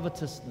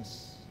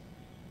covetousness."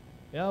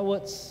 In other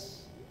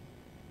words,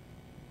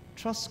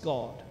 trust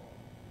God.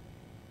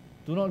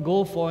 Do not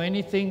go for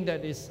anything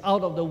that is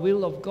out of the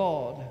will of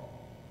God.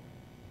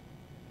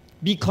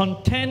 Be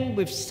content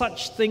with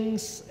such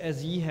things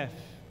as ye have.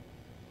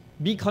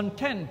 Be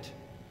content.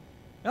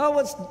 In other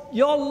words,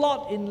 your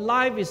lot in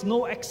life is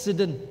no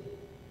accident.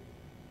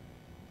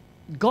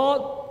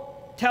 God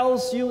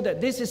tells you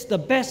that this is the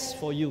best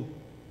for you.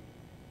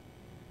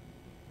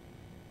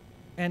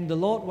 And the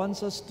Lord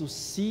wants us to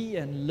see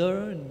and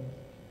learn.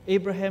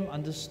 Abraham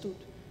understood.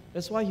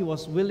 That's why he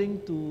was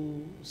willing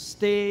to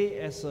stay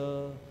as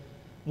a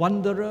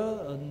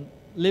wanderer,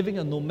 living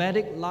a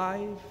nomadic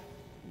life.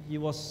 He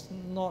was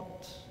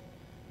not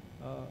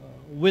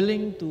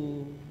willing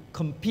to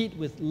compete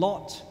with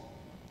Lot.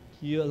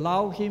 He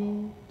allowed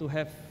him to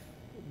have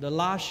the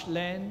large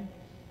land.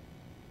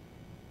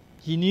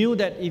 He knew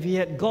that if he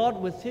had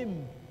God with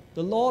him,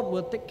 the Lord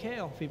will take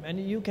care of him. And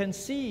you can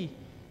see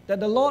that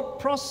the Lord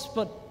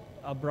prospered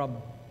Abram.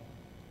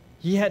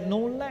 He had no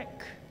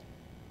lack.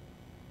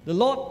 The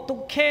Lord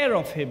took care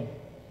of him.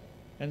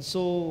 And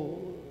so,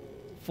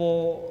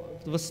 for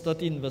verse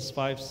 13, verse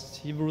 5,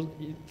 Hebrews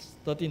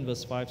 13,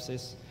 verse 5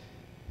 says,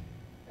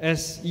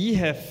 As he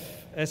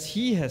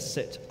has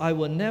said, I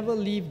will never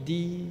leave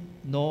thee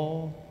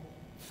nor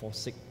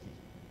forsake thee.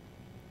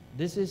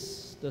 This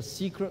is the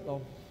secret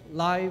of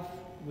life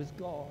with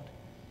God.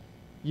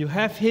 You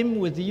have him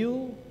with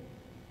you.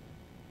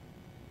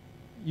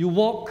 You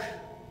walk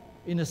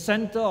in the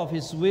center of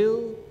his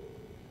will,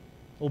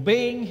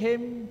 obeying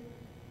him,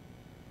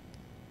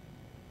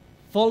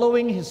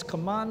 following his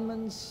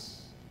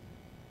commandments,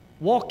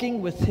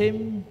 walking with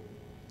him.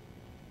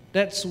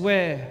 That's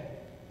where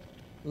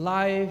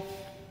life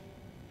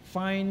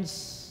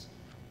finds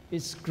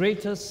its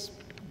greatest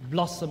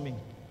blossoming.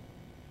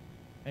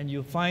 And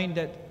you find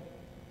that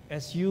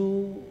as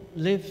you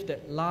live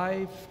that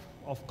life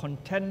of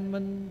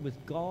contentment with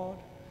God,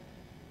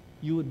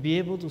 you would be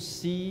able to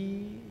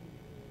see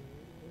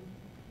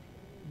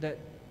that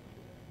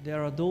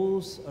there are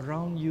those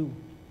around you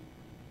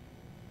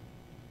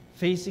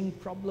facing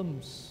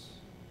problems,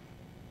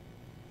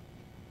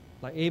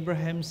 like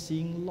Abraham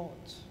seeing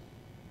Lot.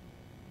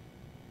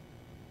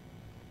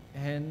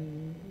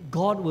 And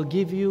God will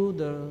give you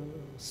the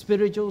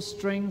spiritual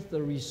strength,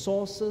 the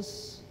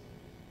resources,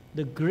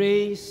 the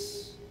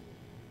grace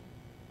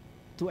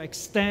to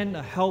extend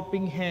a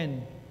helping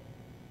hand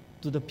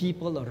to the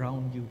people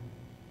around you.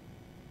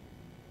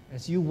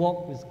 As you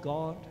walk with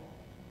God,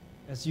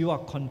 as you are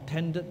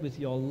contented with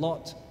your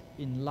lot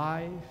in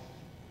life,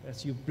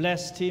 as you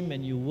blessed him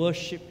and you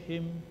worship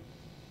him,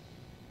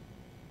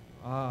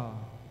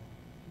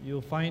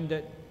 you'll find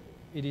that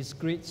it is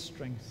great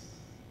strength.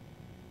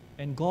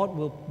 And God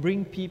will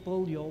bring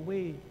people your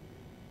way.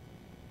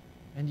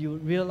 And you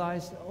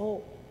realize,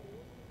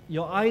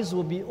 your eyes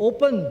will be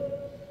open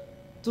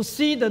to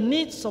see the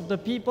needs of the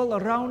people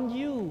around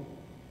you,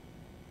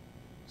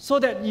 so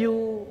that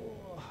you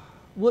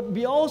would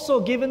be also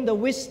given the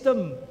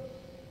wisdom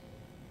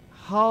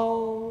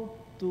how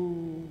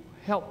to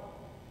help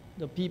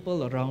the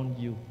people around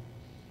you.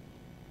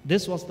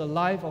 This was the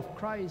life of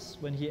Christ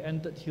when he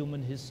entered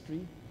human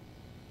history.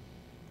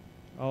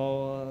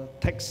 Our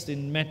text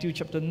in Matthew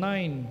chapter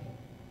 9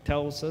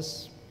 tells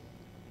us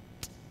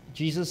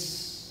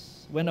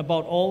Jesus went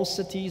about all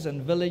cities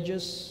and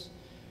villages,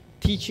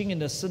 teaching in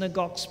the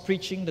synagogues,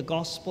 preaching the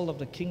gospel of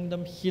the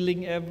kingdom,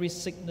 healing every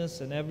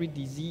sickness and every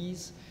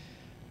disease.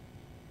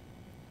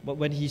 But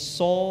when he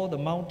saw the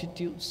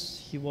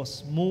multitudes, he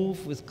was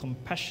moved with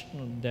compassion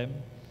on them,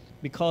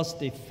 because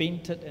they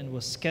fainted and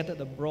were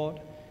scattered abroad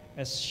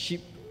as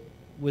sheep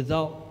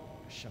without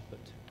a shepherd.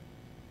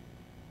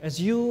 As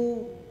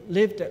you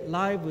live that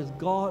life with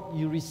God,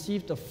 you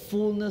receive the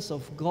fullness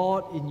of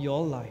God in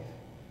your life.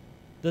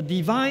 The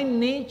divine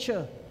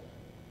nature,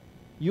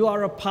 you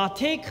are a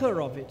partaker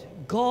of it.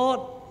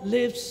 God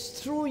lives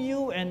through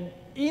you and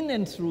in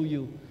and through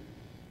you.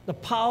 The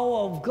power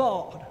of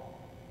God.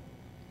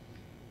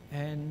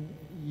 And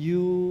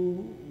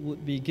you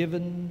would be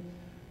given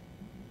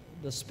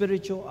the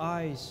spiritual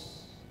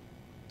eyes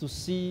to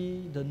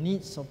see the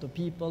needs of the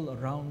people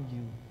around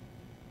you.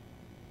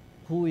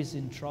 Who is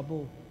in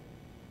trouble?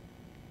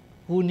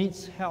 Who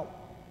needs help?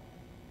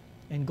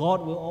 And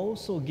God will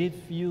also give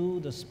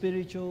you the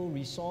spiritual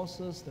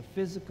resources, the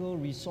physical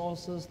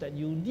resources that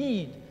you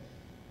need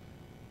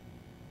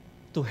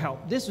to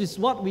help. This is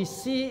what we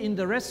see in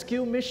the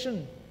rescue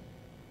mission.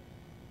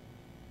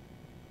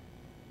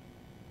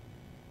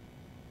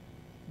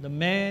 The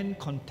man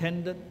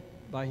contended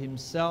by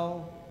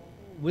himself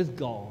with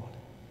God,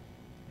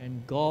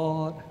 and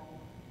God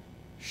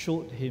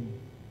showed him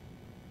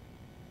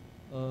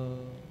a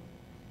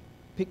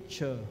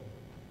picture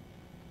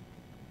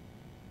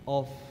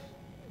of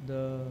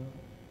the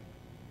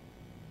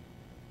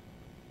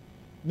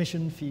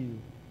mission field.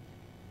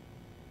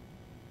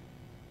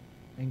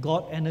 And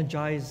God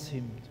energized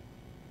him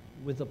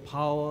with the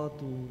power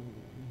to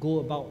go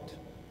about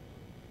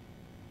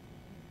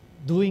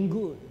doing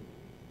good.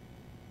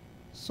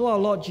 So our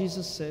Lord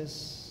Jesus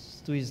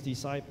says to his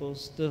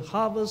disciples, the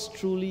harvest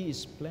truly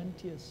is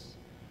plenteous,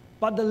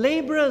 but the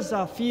laborers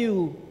are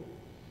few.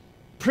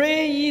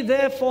 Pray ye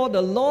therefore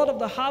the Lord of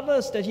the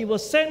harvest that he will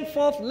send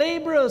forth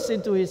laborers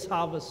into his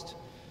harvest.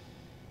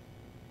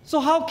 So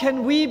how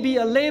can we be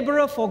a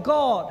laborer for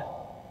God?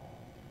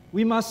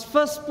 We must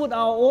first put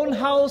our own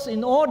house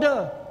in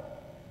order.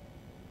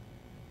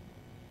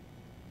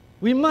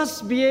 We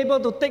must be able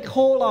to take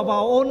hold of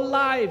our own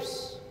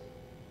lives.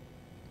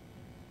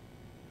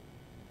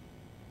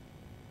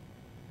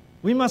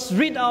 We must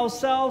rid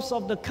ourselves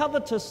of the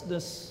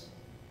covetousness.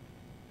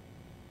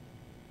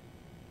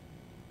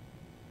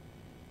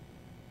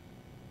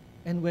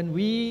 And when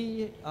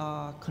we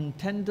are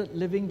contented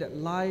living that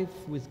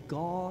life with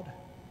God,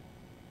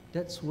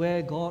 that's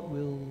where God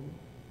will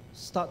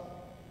start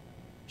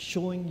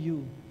showing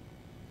you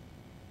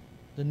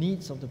the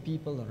needs of the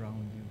people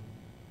around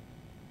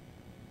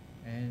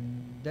you.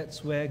 And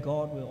that's where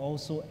God will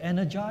also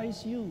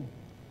energize you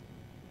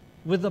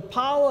with the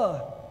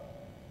power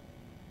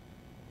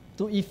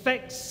to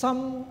effect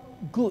some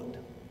good,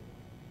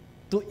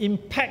 to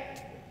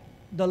impact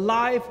the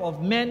life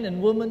of men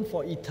and women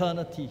for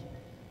eternity.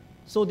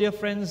 So, dear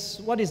friends,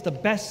 what is the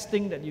best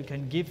thing that you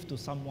can give to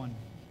someone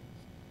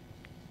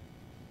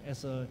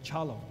as a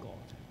child of God?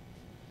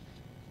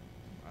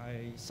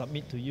 I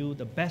submit to you,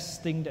 the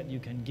best thing that you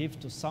can give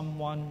to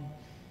someone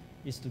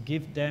is to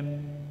give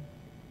them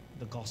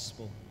the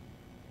gospel,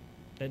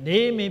 that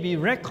they may be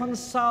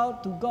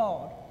reconciled to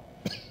God,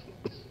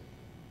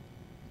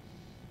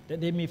 that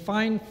they may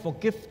find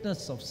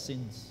forgiveness of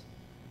sins,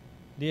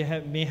 they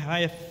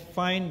may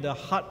find the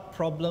heart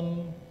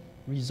problem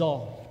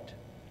resolved.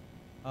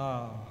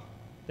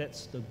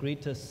 That's the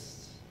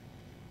greatest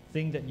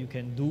thing that you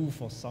can do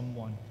for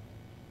someone.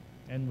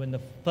 And when the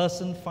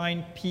person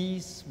finds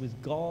peace with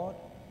God,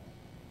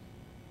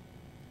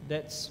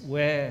 that's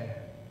where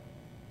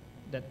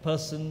that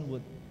person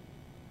would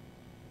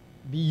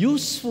be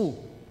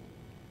useful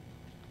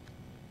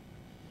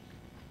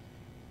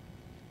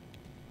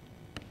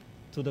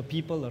to the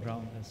people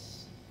around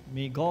us.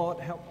 May God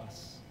help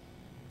us.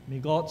 May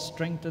God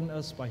strengthen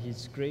us by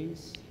His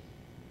grace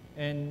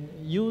and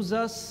use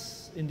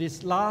us in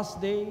these last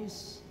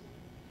days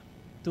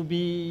to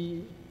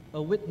be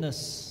a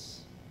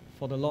witness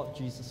for the Lord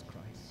Jesus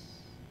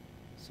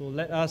Christ. So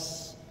let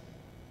us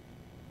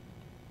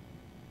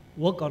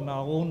work on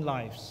our own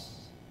lives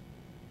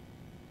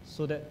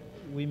so that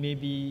we may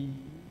be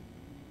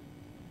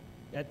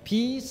at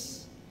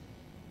peace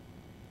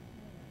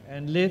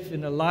and live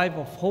in a life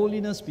of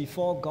holiness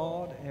before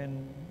God,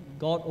 and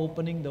God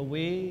opening the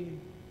way,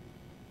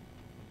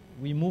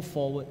 we move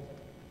forward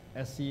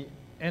as He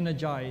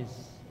energizes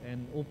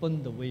and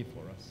open the way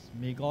for us.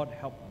 May God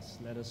help us.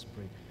 Let us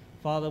pray.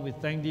 Father, we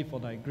thank Thee for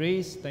Thy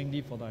grace, thank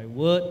Thee for Thy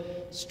word.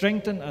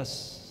 Strengthen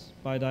us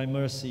by Thy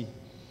mercy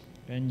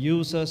and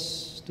use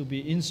us to be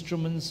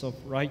instruments of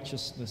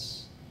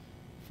righteousness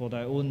for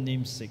Thy own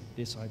name's sake.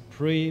 This I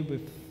pray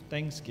with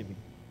thanksgiving.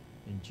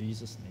 In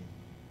Jesus'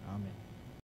 name, amen.